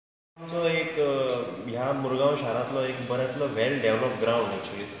आमचो एक ह्या मुरगांव शारांतलो एक बऱ्यांतलो वेल डेव्हलप ग्राउंड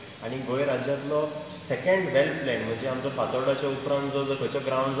एक्चुअली आनी गोंय राज्यांतलो सेकंड वेल प्लॅन म्हणजे आमचो फातोर्डाच्या उपरांत जो जर खंयचो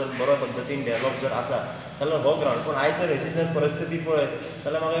ग्राउंड जर बरो पद्दतीन डेव्हलप जर आसा जाल्यार हो ग्राउंड. पूण आयज जर हेची जर परिस्थिती पळयत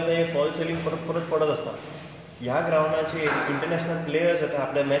जाल्यार म्हाका दिसता हे फॉल सिलींग परत परत पडत आसता. ह्या ग्राउंडाचेर इंटरनॅशनल प्लेयर्स येता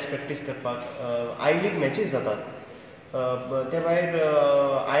आपले मॅच प्रॅक्टीस करपाक. आय लीग मॅचीस जातात. ते भायर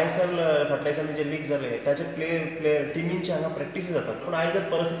ISL फाटल्या दिसांनी जे लीग जाले ताचे प्लेयर टिमींचे हांगा प्रॅक्टीसी जातात. पूण आयज जर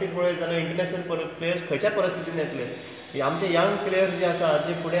परिस्थिती पळयत जाल्यार इंटरनॅशनल प्लेयर्स खंयच्या परिस्थितीन येतले. आमचे यंग प्लेयर्स जे आसात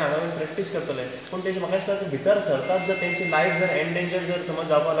जे फुडें हांगा येवन प्रॅक्टीस करतले पूण तेजे म्हाका दिसता भितर सरतात जर तेंची लायफ जर एंडेंजर जर समज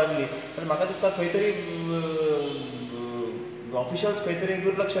जावपाक लागली जाल्यार म्हाका दिसता खंय तरी ऑफिशल्स खंय तरी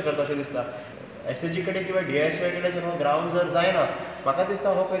दुर्लक्ष करता अशें दिसता. SSG कडेन किंवा DSY कडेन जर हो ग्राउंड जर जायना म्हाका दिसता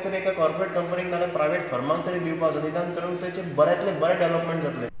हो खंय तरी एका कॉर्पोरेट कंपनीक नाल्यार प्रायवेट फर्माक तरी दिवपाक जाय निदान करून तेचे बऱ्यांतले बरें डेव्हलपमेंट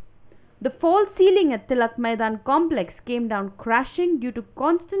जातलें. The false ceiling at Tilak Maidan complex came down crashing due to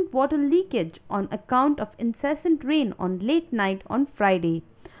constant water leakage on account of incessant rain on late night on Friday.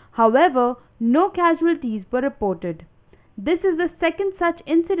 However, no casualties were reported. This is the second such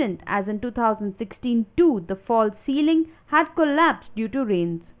incident, as in 2016 too the false ceiling had collapsed due to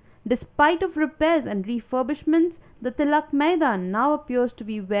rains. Despite of repairs and refurbishments, the Tilak Maidan now appears to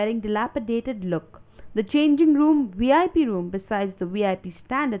be wearing dilapidated look. The changing room, VIP room besides the VIP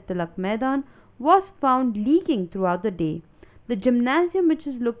stand at Tilak Maidan was found leaking throughout the day. The gymnasium, which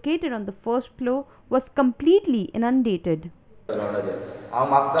is located on the first floor, was completely inundated. हांव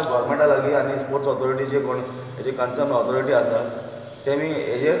मागता गव्हर्मेंटा लागीं आनी sports ऑथॉरिटीचे कोण हेजे concern authority आसा तेमी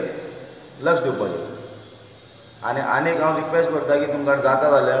हेजेर लक्ष दिवपाचें. आनी एक हांव रिक्वेस्ट करता की तुमकां जाता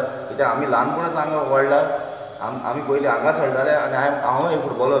जाल्यार कित्याक आमी ल्हानपणांच हांगा व्हडला आमी पयलीं हांगाच खेळटाले आनी हांवूय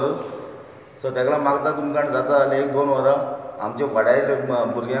फुटबॉलर सो ताका लागून मागता तुमकां जाता जाल्यार 1-2 वरां आमच्या वाड्याच्या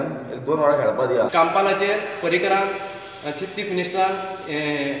भुरग्यांक 1-2 वरां खेळपाक दिया. कांपालाचेर पर्रीकरान चीफ मिनिस्टरान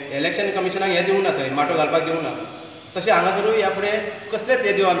इलेक्शन कमिशनाक हें दिवं ना थंय माटो घालपाक दिवं ना. तशें हांगासरूय ह्या फुडें कसलेंच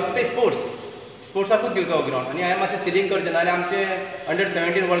हें दिवं फक्त स्पोर्ट्साकूच दिवचो हो ग्राउंड. आनी हांवें मातशें सिलींग करचें नाल्यार आमचे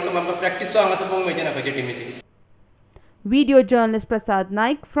अंडर-17 वर्ल्ड कप आमकां प्रॅक्टीस हांगासर पळोवंक मेळचें ना खंयचे टिमीची. Video journalist Prasad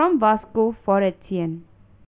Naik from Vasco for HCN.